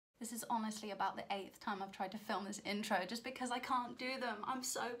This is honestly about the 8th time I've tried to film this intro just because I can't do them. I'm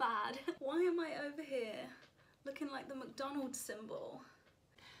so bad. Why am I over here looking like the McDonald's symbol?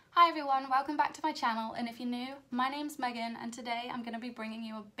 Hi everyone, welcome back to my channel, and if you're new, my name's Megan and today I'm going to be bringing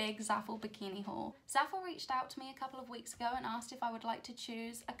you a big ZAFUL bikini haul. ZAFUL reached out to me a couple of weeks ago and asked if I would like to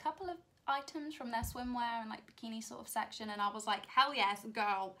choose a couple of items from their swimwear and like bikini sort of section, and I was like, hell yes,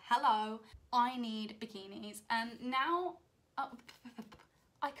 girl, hello, I need bikinis. And now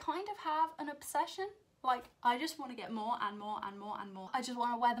I kind of have an obsession. Like, I just want to get more and more and more and more. I just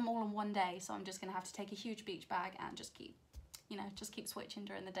want to wear them all in one day, so I'm just going to have to take a huge beach bag and just keep, you know, just keep switching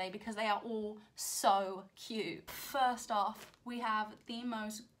during the day because they are all so cute. First off, we have the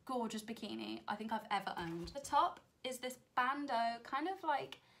most gorgeous bikini I think I've ever owned. The top is this bandeau, kind of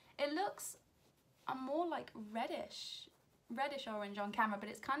like, it looks a more like reddish orange on camera, but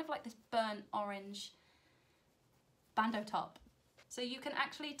it's kind of like this burnt orange bandeau top. So you can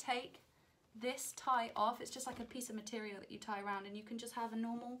actually take this tie off. It's just like a piece of material that you tie around, and you can just have a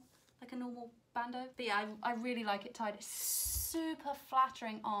normal, like a normal bandeau. But yeah, I really like it tied. It's super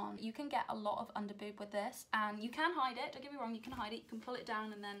flattering on. You can get a lot of under boob with this, and you can hide it. Don't get me wrong, you can hide it. You can pull it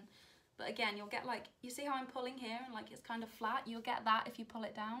down and then, but again, you'll get like, you see how I'm pulling here and like it's kind of flat? You'll get that if you pull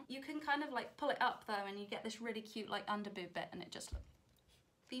it down. You can kind of like pull it up though, and you get this really cute like under boob bit, and it just looks.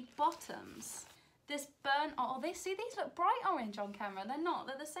 The bottoms. This burnt, oh, these look bright orange on camera. They're not,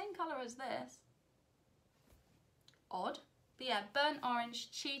 they're the same colour as this. Odd. But yeah, burnt orange,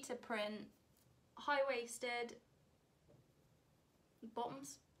 cheetah print, high-waisted,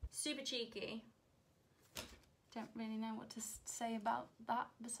 bottoms. Super cheeky. Don't really know what to say about that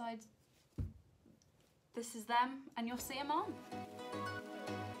besides this is them and you'll see them on.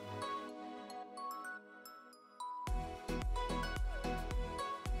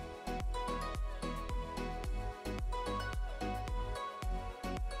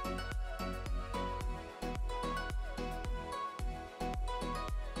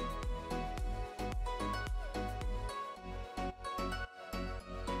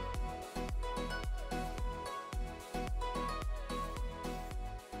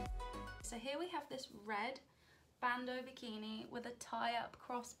 So here we have this red bandeau bikini with a tie-up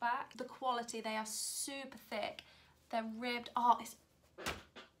crossback. The quality, they are super thick. They're ribbed. Oh,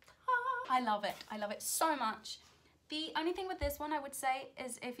 I love it. I love it so much. The only thing with this one I would say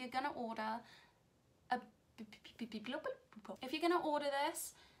is if you're gonna order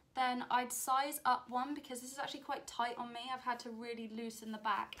this, then I'd size up one because this is actually quite tight on me. I've had to really loosen the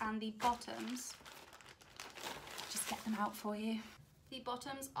back, and the bottoms, just get them out for you. The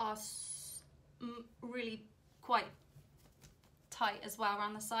bottoms are really quite tight as well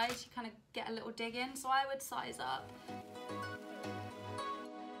around the sides. You kind of get a little dig in, so I would size up.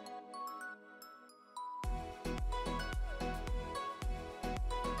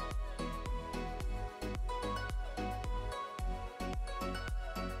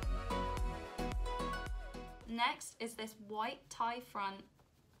 Next is this white tie front.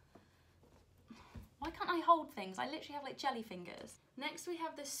 Why can't I hold things? I literally have like jelly fingers. Next we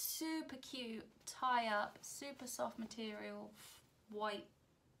have this super cute tie up, super soft material, white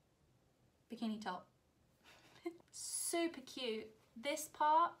bikini top. Super cute. This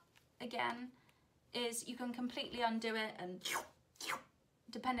part, again, is you can completely undo it and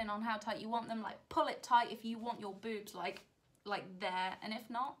depending on how tight you want them, like pull it tight if you want your boobs like there, and if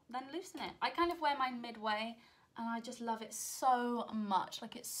not, then loosen it. I kind of wear mine midway, and I just love it so much.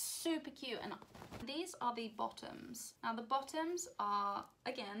 Like, it's super cute. And these are the bottoms. Now the bottoms are,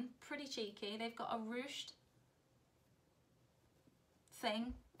 again, pretty cheeky. They've got a ruched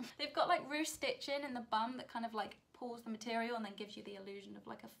thing. They've got like ruched stitching in the bum that kind of like pulls the material and then gives you the illusion of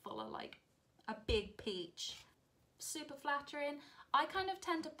like a fuller, like a big peach. Super flattering. I kind of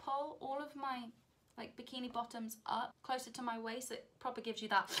tend to pull all of my like bikini bottoms up closer to my waist. It probably gives you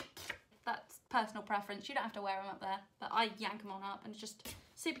that. That's personal preference. You don't have to wear them up there, but I yank them on up, and it's just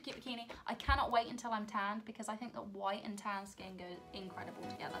super cute bikini. I cannot wait until I'm tanned because I think that white and tan skin go incredible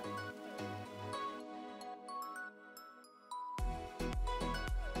together.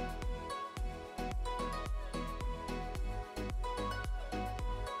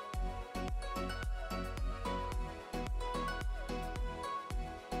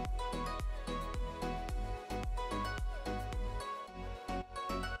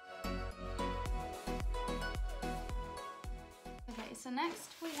 So next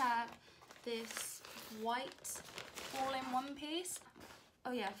we have this white all-in-one piece.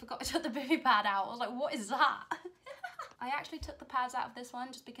 Oh yeah, I forgot I took the booby pad out. I was like, what is that? I actually took the pads out of this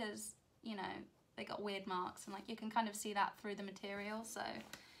one just because, you know, they got weird marks, and like you can kind of see that through the material, so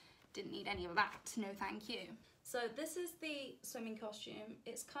didn't need any of that. No thank you. So this is the swimming costume.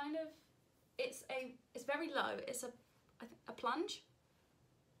 It's kind of, it's very low. It's a plunge.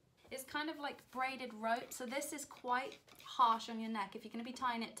 It's kind of like braided rope. So this is quite harsh on your neck. If you're going to be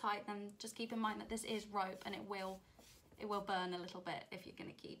tying it tight, then just keep in mind that this is rope, and it will burn a little bit if you're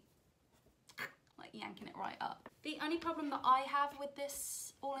going to keep like yanking it right up. The only problem that I have with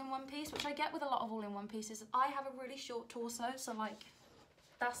this all-in-one piece, which I get with a lot of all-in-one pieces, is I have a really short torso, so like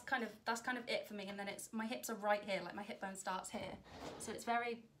that's kind of it for me. And then my hips are right here, like my hip bone starts here, so it's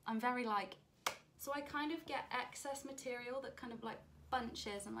I'm very like, so I kind of get excess material that kind of like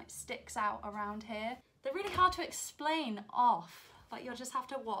bunches and like sticks out around here. They're really hard to explain off. Like you'll just have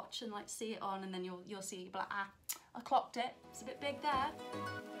to watch and like see it on, and then you'll see, you'll be like, ah, I clocked it. It's a bit big there.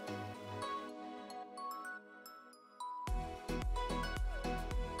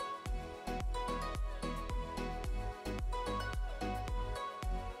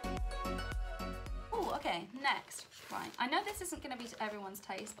 Oh, okay, next. Right, I know this isn't going to be to everyone's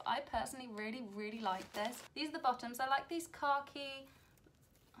taste, but I personally really like this. These are the bottoms. I like these khaki,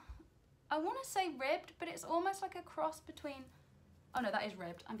 I want to say ribbed, but it's almost like a cross between, oh no, that is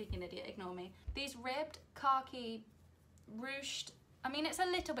ribbed. I'm being an idiot, ignore me. These ribbed, khaki, ruched. I mean, it's a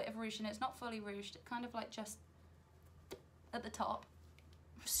little bit of ruching, it's not fully ruched. It kind of like just at the top.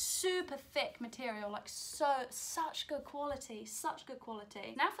 Super thick material, like such good quality, such good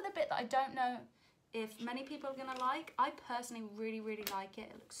quality. Now for the bit that I don't know if many people are gonna like. I personally really like it.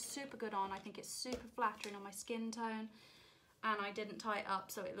 It looks super good on. I think it's super flattering on my skin tone. And I didn't tie it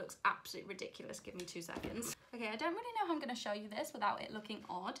up, so it looks absolutely ridiculous. Give me 2 seconds. Okay, I don't really know how I'm going to show you this without it looking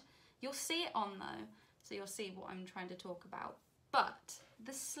odd. You'll see it on though, so you'll see what I'm trying to talk about. But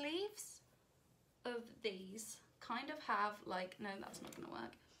the sleeves of these kind of have like, no, that's not going to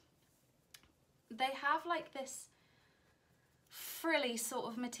work. They have like this frilly sort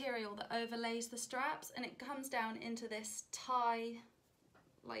of material that overlays the straps, and it comes down into this tie,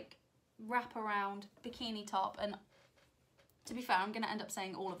 like wraparound bikini top. And to be fair, I'm going to end up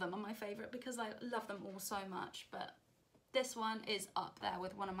saying all of them are my favourite because I love them all so much, but this one is up there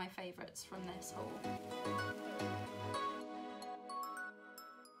with one of my favourites from this haul.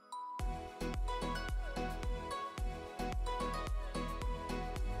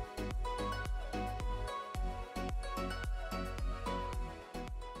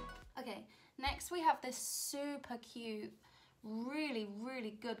 Okay, next we have this super cute,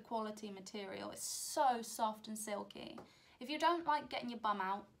 really good quality material. It's so soft and silky. If you don't like getting your bum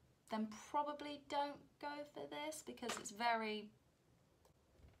out, then probably don't go for this because it's very...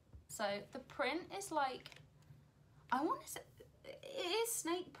 So the print is like, I want to say, it is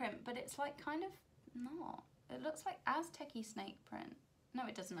snake print, but it's like kind of not. It looks like Aztec-y snake print. No,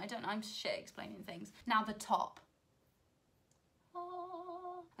 it doesn't. I'm shit explaining things. Now the top.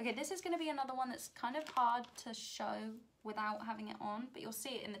 Oh. Okay, this is going to be another one that's kind of hard to show without having it on, but you'll see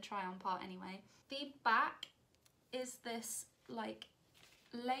it in the try-on part anyway. The back is this like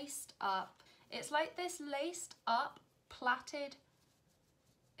laced up, it's like this laced up plaited,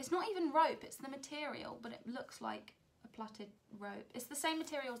 it's not even rope, it's the material, but it looks like a plaited rope. It's the same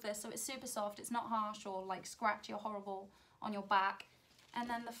material as this, so it's super soft, it's not harsh or like scratchy or horrible on your back. And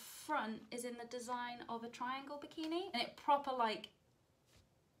then the front is in the design of a triangle bikini, and it proper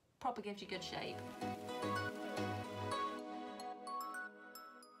gives you good shape.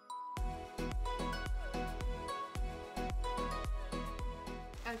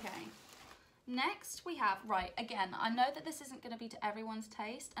 Okay, next we have, right, again, I know that this isn't going to be to everyone's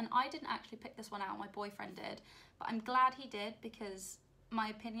taste, and I didn't actually pick this one out, my boyfriend did, but I'm glad he did because my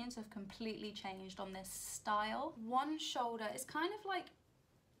opinions have completely changed on this style. One shoulder is kind of like,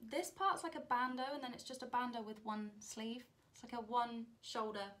 this part's like a bandeau, and then it's just a bandeau with one sleeve. It's like a one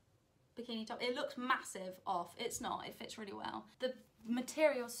shoulder bikini top. It looks massive off, it's not, it fits really well. The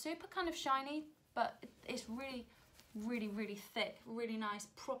material's super kind of shiny, but it's really thick, really nice,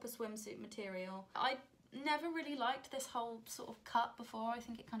 proper swimsuit material. I never really liked this whole sort of cut before. I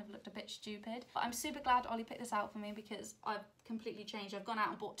think it kind of looked a bit stupid. But I'm super glad Ollie picked this out for me because I've completely changed. I've gone out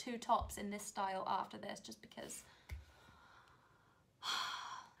and bought 2 tops in this style after this just because.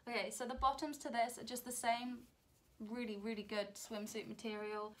 Okay, so the bottoms to this are just the same, really good swimsuit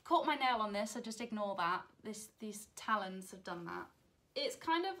material. Caught my nail on this, so just ignore that. These talons have done that. It's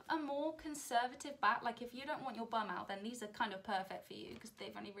kind of a more conservative back. Like if you don't want your bum out, then these are kind of perfect for you because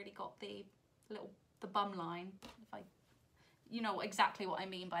they've only really got the bum line. You know exactly what I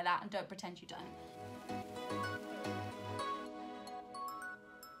mean by that, and don't pretend you don't.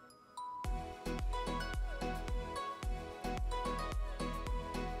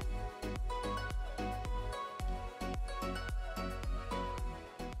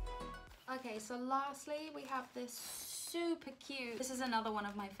 Okay, so lastly we have this super cute, this is another one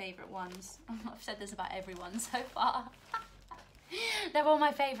of my favourite ones. I've said this about everyone so far. They're all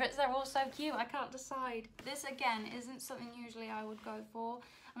my favourites, they're all so cute, I can't decide. This again isn't something usually I would go for.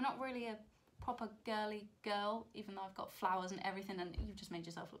 I'm not really a proper girly girl, even though I've got flowers and everything, and you've just made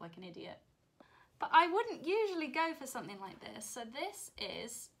yourself look like an idiot. But I wouldn't usually go for something like this. So this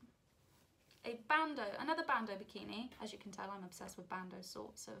is a bandeau, another bandeau bikini. As you can tell, I'm obsessed with bandeau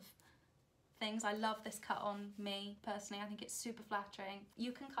sorts of things. I love this cut on me personally. I think it's super flattering.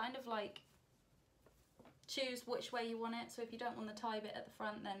 You can kind of like choose which way you want it. So if you don't want the tie bit at the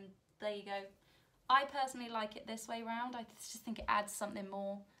front, then there you go. I personally like it this way round. I just think it adds something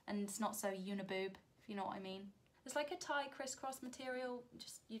more and it's not so uniboob, if you know what I mean. It's like a tie crisscross material.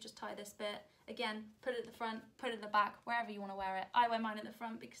 You just tie this bit. Again, put it at the front, put it at the back, wherever you want to wear it. I wear mine at the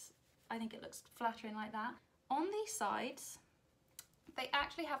front because I think it looks flattering like that. On these sides, they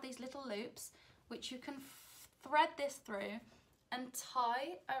actually have these little loops which you can thread this through and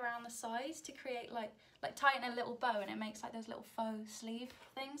tie around the sides to create like tie it in a little bow, and it makes like those little faux sleeve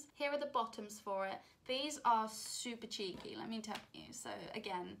things. Here are the bottoms for it. These are super cheeky, let me tell you. So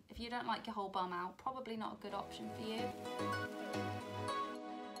again, if you don't like your whole bum out, probably not a good option for you.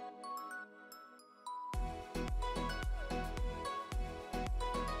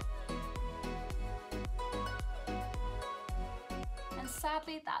 And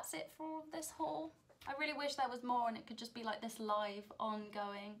sadly, that's it for this haul. I really wish there was more and it could just be like this live,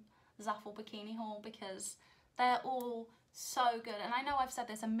 ongoing ZAFUL bikini haul, because they're all so good. And I know I've said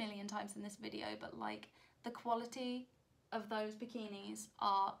this a million times in this video, but like the quality of those bikinis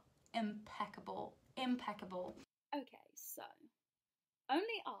are impeccable, impeccable. Okay, so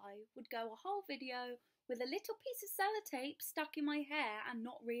only I would go a whole video with a little piece of sellotape stuck in my hair and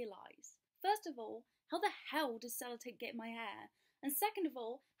not realise. First of all, how the hell does sellotape get in my hair? And second of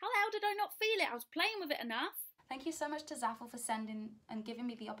all, how the hell did I not feel it? I was playing with it enough. Thank you so much to ZAFUL for sending and giving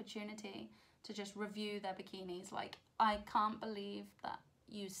me the opportunity to just review their bikinis. Like, I can't believe that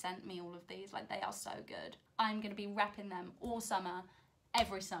you sent me all of these. Like, they are so good. I'm going to be repping them all summer,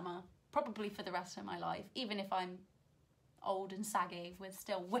 every summer, probably for the rest of my life, even if I'm old and saggy with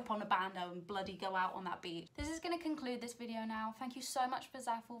still whip on a bandeau and bloody go out on that beach. This is going to conclude this video now. Thank you so much for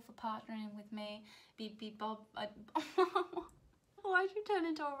ZAFUL for partnering with me. Beep beep bob. Why'd you turn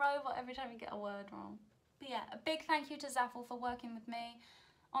into a robot every time you get a word wrong? But yeah, a big thank you to ZAFUL for working with me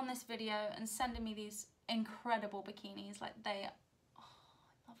on this video and sending me these incredible bikinis. Like I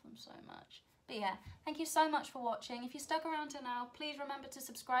love them so much. But yeah, thank you so much for watching. If you stuck around to now, please remember to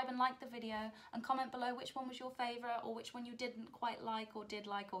subscribe and like the video and comment below which one was your favourite or which one you didn't quite like or did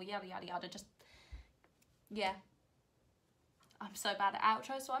like or yada yada yada. Just, yeah. I'm so bad at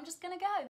outros, so I'm just gonna go.